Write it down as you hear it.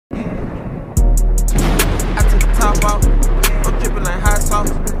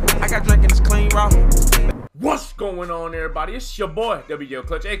like I drink in this clean raw. What's going on, everybody? It's your boy,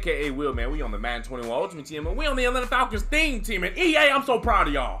 WDLClutch, aka Will, man. We on the Madden 21 Ultimate Team, and we on the Atlanta Falcons theme team. And EA, I'm so proud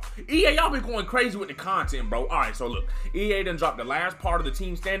of y'all. EA, y'all been going crazy with the content, bro. Alright, so look, EA done dropped the last part of the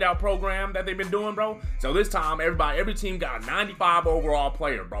team standout program that they've been doing, bro. So this time, every team got a 95 overall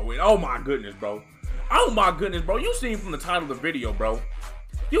player, bro. And oh my goodness, bro. Oh my goodness, bro. You seen from the title of the video, bro.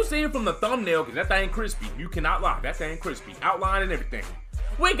 You seen from the thumbnail, because that thing crispy. You cannot lie. That thing crispy. Outline and everything.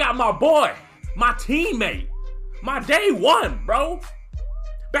 We got my boy, my teammate, my day one, bro.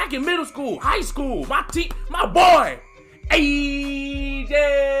 Back in middle school, high school, my boy, AJ.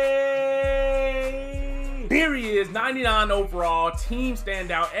 Here he is, 99 overall, team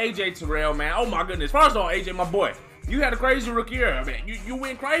standout, AJ Terrell, man. Oh my goodness. First of all, AJ, my boy, you had a crazy rookie year. I mean, you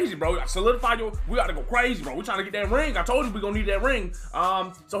went crazy, bro. Solidify your, we got to go crazy, bro. We trying to get that ring. I told you we gonna need that ring.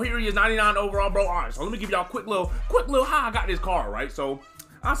 So here he is, 99 overall, bro. All right, so let me give y'all a quick little how I got this card, right? So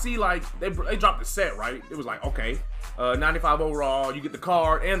I see like they dropped the set, right? It was like, okay, 95 overall, you get the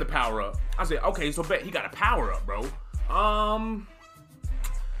card and the power up. I said, okay, so bet he got a power up, bro. I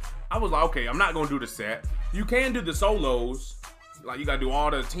was like, okay, I'm not gonna do the set. You can do the solos, like you gotta do all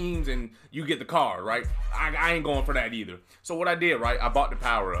the teams and you get the card, right? I ain't going for that either. So what I did, right? I bought the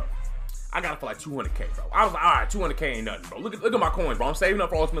power up. I got it for like 200K, bro. I was like, all right, 200K ain't nothing, bro. Look at my coins, bro. I'm saving up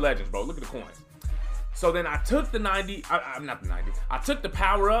for Ultimate Legends, bro. Look at the coins. So then I took the 90, not the 90, I took the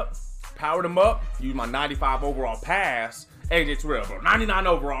power up, powered them up, used my 95 overall pass, AJ Terrell, bro. 99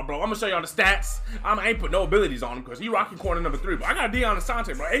 overall, bro. I'm gonna show y'all the stats. I ain't put no abilities on him because he rocking corner number 3, bro. I got Deion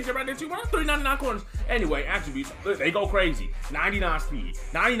Asante, bro. AJ right there too, bro. That's 399 corners. Anyway, attributes, they go crazy. 99 speed,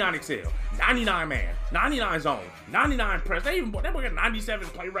 99 excel, 99 man, 99 zone, 99 press. They boy got 97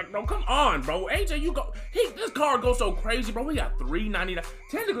 play rec, bro. Come on, bro. AJ, this card goes so crazy, bro. We got 399.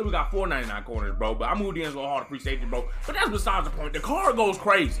 Technically, we got 499 corners, bro. But I moved in a little hard to free safety, bro. But that's besides the point. The card goes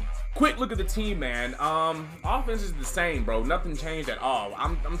crazy. Quick look at the team, man. Offense is the same, bro. Nothing changed at all.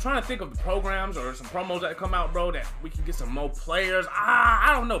 I'm trying to think of the programs or some promos that come out, bro, that we can get some more players.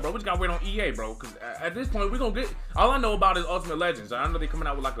 I don't know, bro. We just gotta wait on EA, bro. Because at this point, we're gonna get. All I know about is Ultimate Legends. I know they're coming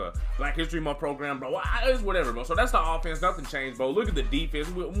out with like a Black History Month program, bro. It's whatever, bro. So that's the offense. Nothing changed, bro. Look at the defense.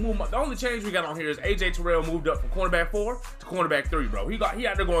 The only change we got on here is AJ Terrell moved up from cornerback 4 to cornerback 3, bro. He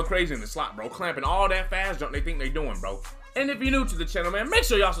out there going crazy in the slot, bro. Clamping all that fast jump they think they doing, bro. And if you're new to the channel, man, make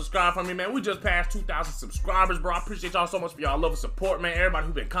sure y'all subscribe for me, man. We just passed 2,000 subscribers, bro. I appreciate y'all so much for y'all love and support, man. Everybody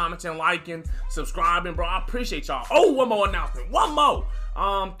who been commenting, liking, subscribing, bro. I appreciate y'all. Oh, one more announcement. One more.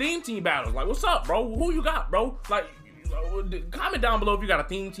 Theme team battles. Like, what's up, bro? Who you got, bro? Like, comment down below if you got a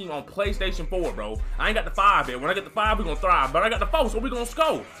theme team on PlayStation 4, bro. I ain't got the 5 yet. When I get the 5, we're gonna thrive. But I got the 4, so we're gonna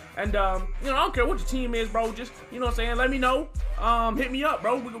score. And, you know, I don't care what your team is, bro. Just, you know what I'm saying? Let me know. Hit me up,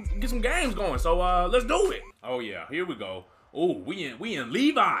 bro. We gonna get some games going. So, let's do it. Oh, yeah. Here we go. Oh, we in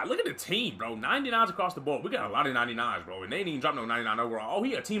Levi. Look at the team, bro. 99s across the board. We got a lot of 99s, bro. And they ain't even dropped no 99 overall. Oh,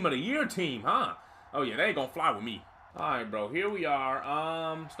 he a team of the year team, huh? Oh, yeah, they ain't gonna fly with me. All right, bro. Here we are.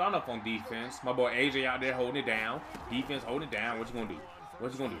 Starting up on defense. My boy AJ out there holding it down. Defense holding it down. What you gonna do?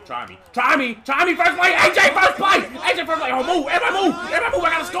 What you gonna do? Try me. Try me. Try me. First play. AJ first play. AJ first play. Oh, move. Everybody move. Everybody move. I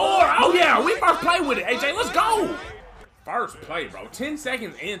gotta score. Oh, yeah. We first play with it, AJ. Let's go. First play, bro. 10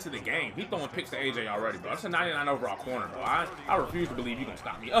 seconds into the game. He throwing picks to AJ already, bro. That's a 99 overall corner, bro. I refuse to believe you gonna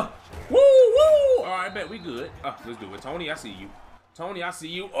stop me. Woo, woo. All right, I bet we good. Let's do it. Tony, I see you. Tony, I see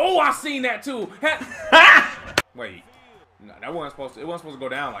you. Oh, I seen that too. Wait. No, that wasn't supposed to. It wasn't supposed to go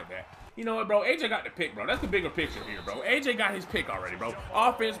down like that. You know what, bro? AJ got the pick, bro. That's the bigger picture here, bro. AJ got his pick already, bro.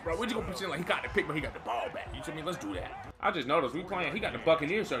 Offense, bro. We just gonna pretend like he got the pick, but he got the ball back. You feel me? Let's do that. I just noticed we playing. He got the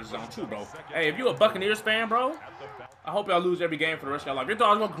Buccaneers shirts on too, bro. Hey, if you a Buccaneers fan, bro, I hope y'all lose every game for the rest of your life. Your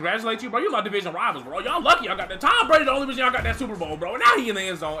dogs gonna congratulate you, bro. You my division rivals, bro. Y'all lucky y'all got that. Tom Brady, the only reason y'all got that Super Bowl, bro. And now he in the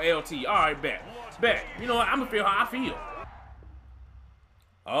end zone, LT. All right, bet. Bet. You know what? I'm gonna feel how I feel.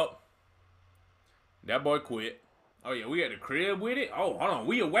 Oh. That boy quit. Oh, yeah, we at the crib with it. Oh, hold on.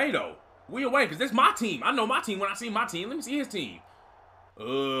 We away, though. We away, because this my team. I know my team when I see my team. Let me see his team.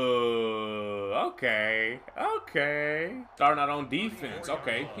 Okay. Okay. Starting out on defense.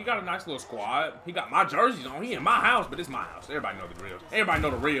 Okay. He got a nice little squad. He got my jerseys on. He in my house, but it's my house. Everybody know the real. Everybody know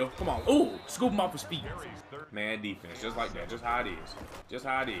the real. Come on. Ooh, scoop him off his feet. Man, defense. Just like that. Just how it is. Just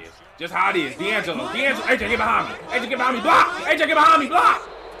how it is. Just how it is. D'Angelo. AJ, get behind me. AJ, get behind me. Block. AJ, get behind me. Block.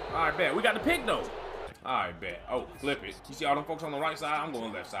 All right, bet. We got the pick, though. Alright, bet. Oh, flip it. You see all them folks on the right side? I'm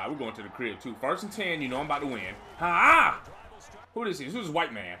going left side. We're going to the crib, too. 1st and 10, you know I'm about to win. Ha! Who this is? Who's this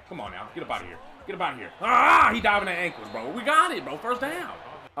white man? Come on now. Get up out of here. Get up out of here. Ah! He diving at ankles, bro. We got it, bro. First down.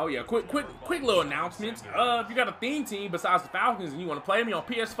 Oh yeah, quick little announcements. If you got a theme team besides the Falcons and you want to play me on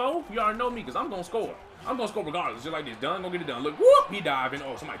PS4, you already know me because I'm gonna score. I'm gonna score regardless, just like this. Done, gonna get it done. Look, whoop, he diving.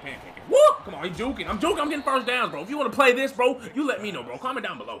 Oh, somebody pancaking. Whoop, come on, he juking. I'm juking. I'm getting first downs, bro. If you want to play this, bro, you let me know, bro. Comment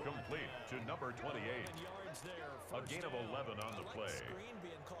down below. Complete to number 28. A gain of 11 on the play.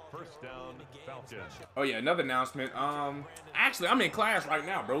 First down, Falcons. Oh yeah, another announcement. Actually, I'm in class right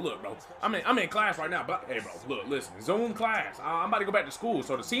now, bro. Look, bro, I'm in class right now. But hey, bro, look, listen, Zoom class. I'm about to go back to school,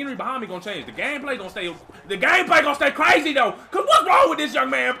 so the scenery behind me gonna change. The gameplay gonna stay crazy though. Cause what's wrong with this young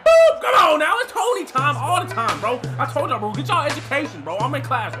man? Boop! Come on now, it's Tony time all the time, bro. I told y'all, bro, get y'all education, bro. I'm in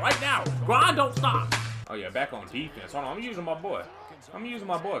class right now. Grind don't stop. Oh yeah, back on defense. Hold on, I'm using my boy. Cause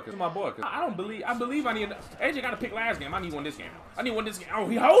I believe I need. AJ got to pick last game. I need one this game. Oh,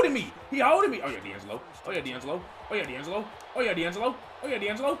 he holding me. Oh yeah, D'Angelo. Oh yeah, D'Angelo.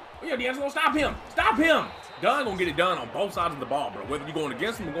 Stop him. Dunn gonna get it done on both sides of the ball, bro. Whether you going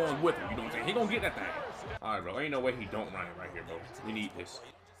against him or going with him, you know what I'm saying? He gonna get that thing. All right, bro. Ain't no way he don't run it right here, bro. We need this.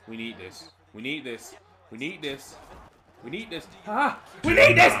 We need this. AJ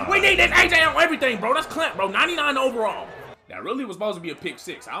on everything, bro. That's Clint, bro. 99 overall. That really was supposed to be a pick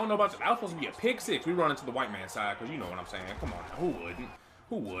 6. I don't know about that. That was supposed to be a pick 6. We run into the white man side, because you know what I'm saying. Come on now. Who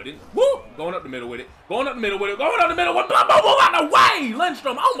wouldn't? Woo! Going up the middle with it. Going up the middle with it. Blah, blah, blah, out the way!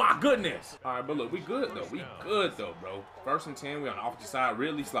 Lindstrom. Oh, my goodness. All right, but look, we good, though. Bro. First and 10. We on the offensive side.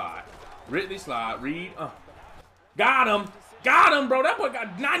 Ridley slide. Reed. Got him, bro. That boy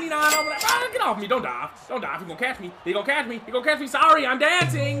got 99 over there. Ah, get off me. Don't dive. He gonna catch me. Sorry, I'm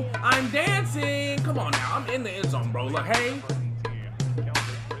dancing. Come on now. I'm in the end zone, bro. Look, hey.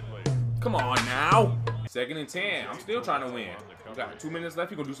 Come on now. 2nd and 10. I'm still trying to win. We got 2 minutes left.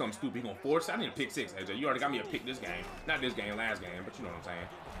 He gonna do something stupid. He gonna force it. I need a pick 6, AJ. You already got me a pick this game. Not this game, last game, but you know what I'm saying.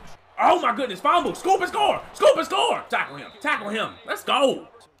 Oh my goodness. Fumble. Scoop and score. Tackle him. Let's go.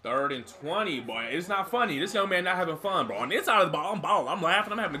 3rd and 20, boy. It's not funny. This young man not having fun, bro. On the inside of the ball, I'm balling. I'm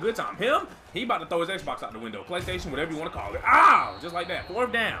laughing. I'm having a good time. Him, he about to throw his Xbox out the window. PlayStation, whatever you want to call it. Ow! Just like that.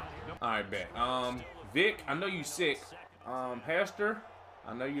 4th down. All right, bet. Vic, I know you sick. Hester,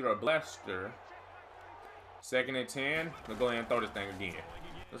 I know you're a blaster. 2nd and 10. Let's go ahead and throw this thing again.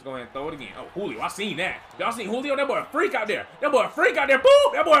 Oh, Julio, I seen that. Y'all seen Julio? That boy a freak out there. Boom! That boy a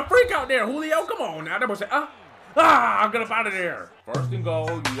freak out there. Julio, come on now. That boy said, get up out of there. 1st and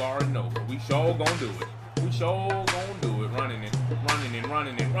goal, you already know. We sure gonna do it. Running in.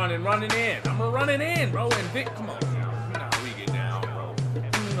 I'm gonna run it in, bro. And Vic, come on now.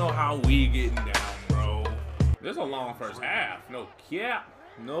 You know how we get down, bro. This is a long first half. No cap.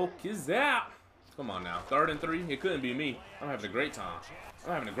 Come on now. 3rd and 3. It couldn't be me. I'm having a great time. AJ,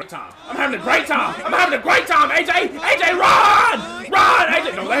 run!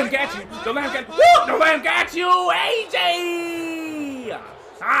 AJ, don't let him catch you. Don't let him catch you, AJ!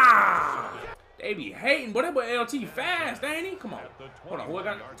 They be hating, but that boy LT fast, ain't he? Come on. Hold on, who I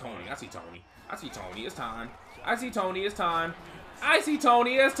got? Tony. I see Tony. It's time.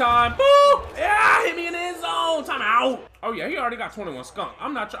 Boo! Yeah, hit me in the end zone. Time out. Oh yeah, he already got 21 skunk.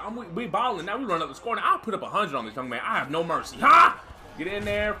 I'm not trying. We balling now. We run up the score. Now I'll put up 100 on this young man. I have no mercy. Get in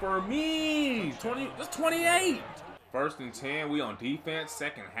there for me. 20. That's 28. 1st and 10. We on defense.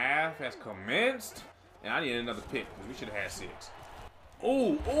 2nd half has commenced. And I need another pick because we should have had 6.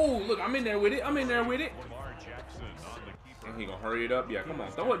 Oh, look, I'm in there with it. And he gonna hurry it up. Yeah, come on,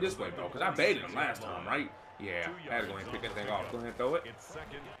 throw it this way, bro, because I baited him last time, right? Yeah, I had to go ahead and pick that thing off. Go ahead and throw it.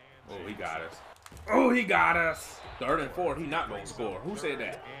 Oh, he got us. 3rd and 4, he not gonna score. Who said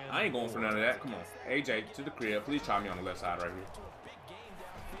that? I ain't going for none of that. Come on, AJ, to the crib. Please try me on the left side right here.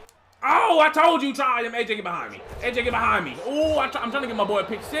 Oh, I told you, try him. AJ, get behind me. Oh, I'm trying to get my boy a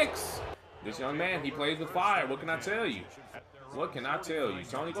pick 6. This young man, he plays with fire. What can I tell you?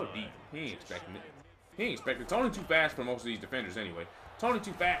 Tony, go deep. He ain't expecting it. Tony too fast for most of these defenders anyway. Tony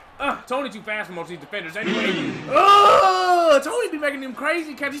too fast for most of these defenders anyway. Tony be making them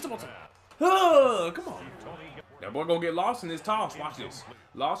crazy catches. Come on. That boy gonna get lost in his toss. Watch this.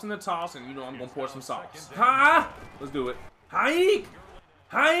 Lost in the toss, and you know I'm gonna pour some sauce. Let's do it. Hike.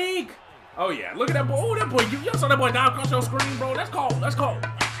 Oh yeah, look at that boy. Oh, that boy. You saw that boy dive across your screen, bro. That's called skirt.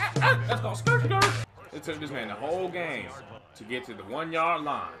 It took this man the whole game to get to the 1-yard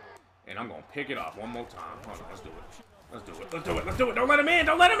line. And I'm going to pick it off one more time. Hold on, let's do it. Don't let him in.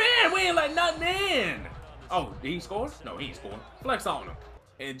 We ain't letting nothing in. Oh, did he score? No, he ain't scoring. Flex on him.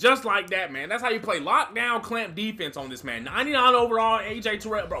 And just like that, man, that's how you play lockdown clamp defense on this man. 99 overall, AJ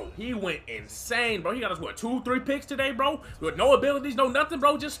Terrell, bro. He went insane, bro. He got us, what, 2-3 picks today, bro? With no abilities, no nothing,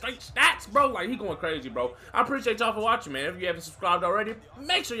 bro. Just straight stats, bro. Like, he going crazy, bro. I appreciate y'all for watching, man. If you haven't subscribed already,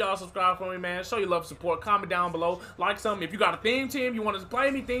 make sure y'all subscribe for me, man. Show your love, support. Comment down below. Like something. If you got a theme team, you want us to play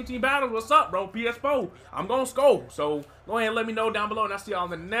any theme team battles, what's up, bro? PS4. I'm going to score. So, go ahead and let me know down below, and I'll see y'all on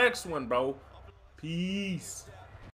the next one, bro. Peace.